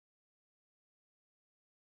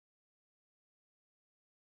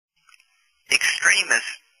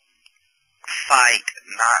extremists fight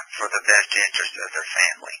not for the best interest of their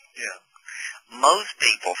family. Yeah. Most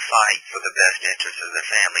people fight for the best interest of their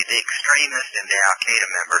family. The extremists and the Al-Qaeda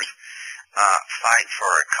members fight for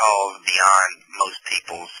a cause beyond most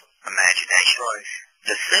people's imagination. Right.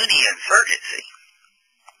 The Sunni insurgency,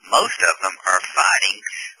 most of them are fighting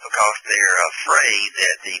because they're afraid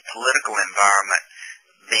that the political environment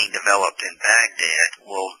being developed in Baghdad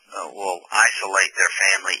will isolate their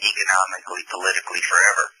family economically, politically,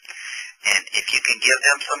 forever. And if you can give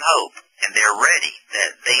them some hope, and they're ready,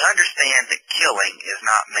 that they understand that killing is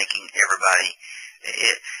not making everybody.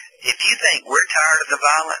 If you think we're tired of the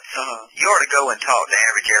violence, you ought to go and talk to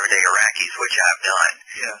average everyday Iraqis, which I've done.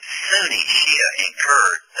 Yeah. Sunni, Shia, and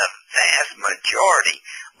Kurd, the vast majority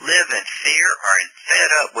live in fear, are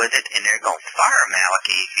fed up with it, and they're going to fire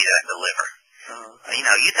Maliki if he doesn't deliver. You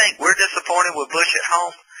know, you think we're disappointed with Bush at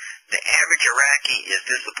home? The average Iraqi is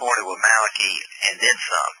disappointed with Maliki and then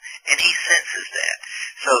some, and he senses that.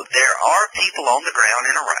 So there are people on the ground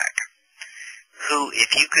in Iraq who,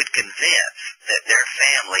 if you could convince that their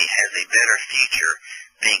family has a better future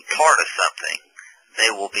being part of something, they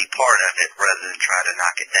will be part of it rather than try to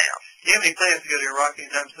knock it down. Do you have any plans to go to Iraq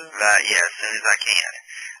anytime soon? Yeah, as soon as I can.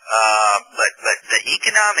 But the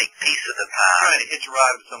economic piece of the pie... I'm trying to hitch a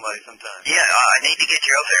ride with somebody sometime. Yeah, I need to get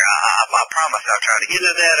you over there. I promise I'll try to get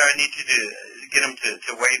Either that or I need you to get them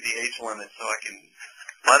to waive the age limit so I can...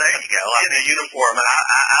 Well, there you go. In a uniform.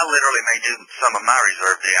 I literally may do some of my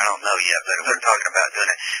reserve day. I don't know yet, but we're talking about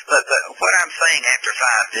doing it. But what I'm saying after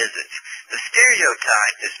 5 visits, the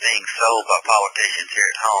stereotype that's being sold by politicians here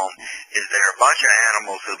at home is they're a bunch of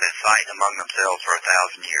animals who've been fighting among themselves for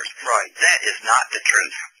 1,000 years. Right. That is not the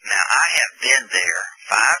truth. Now, I have been there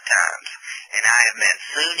 5 times, and I have met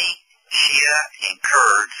Sunni, Shia, and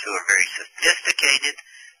Kurds who are very sophisticated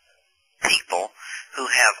people who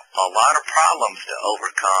have a lot of problems to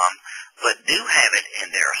overcome, but do have it in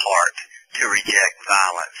their heart to reject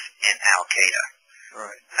violence and Al-Qaeda.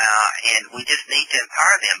 Right. And we just need to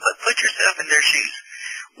empower them. But put yourself in their shoes.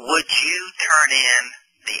 Would you turn in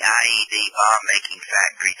the IED bomb-making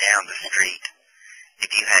factory down the street if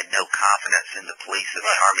you had no confidence in the police and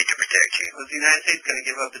the Army to protect you? Was the United States going to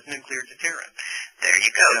give up its nuclear deterrent? There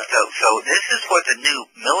you go. Yeah. So this is what the new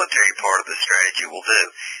military part of the strategy will do.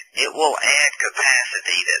 It will add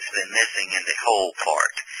capacity that's been missing in the whole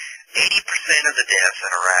part. 80% of the deaths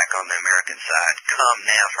in Iraq on the American side come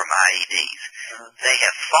now from IEDs. They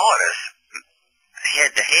have fought us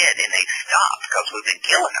head-to-head, and they've stopped because we've been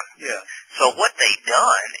killing them. Yeah. So what they've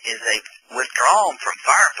done is they've withdrawn from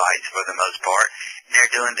firefights for the most part, and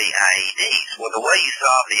they're doing the IEDs. Well, the way you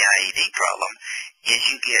solve the IED problem is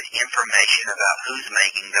you get information about who's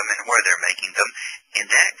making them and where they're making them, and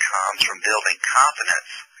that comes from building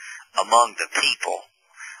confidence among the people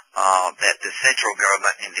that the central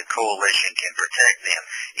government and the coalition can protect them.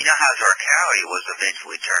 You know how Zarqawi was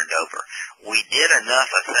eventually turned over. We did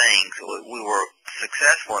enough of things, we were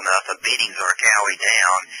successful enough of beating Zarqawi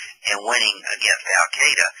down and winning against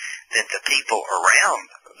Al-Qaeda that the people around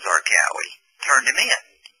Zarqawi turned him in.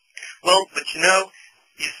 Well, but you know,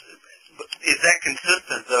 is that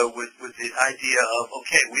consistent, though, with the idea of,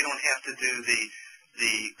 okay, we don't have to do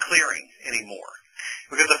the clearing anymore?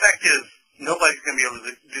 Because the fact is, nobody's going to be able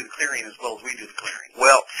to do the clearing as well as we do the clearing.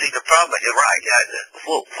 Well, see, the problem, you're right.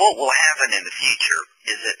 What will happen in the future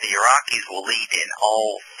is that the Iraqis will lead in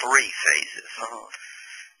all 3 phases.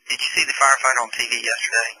 Did you see the firefight on TV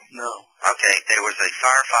yesterday? No. Okay, there was a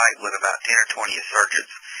firefight with about 10 or 20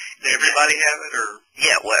 insurgents. Did everybody have it, or?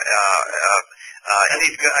 Yeah, well, I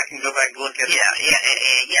can go back and look at it.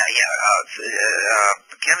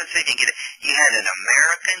 Kevin, see if you can get it. You had an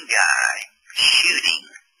American guy shooting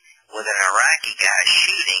with an Iraqi guy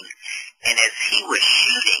shooting, and as he was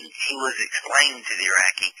shooting, he was explaining to the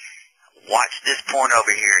Iraqi, watch this point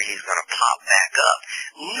over here, he's going to pop back up.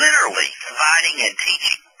 Literally fighting and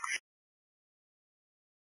teaching.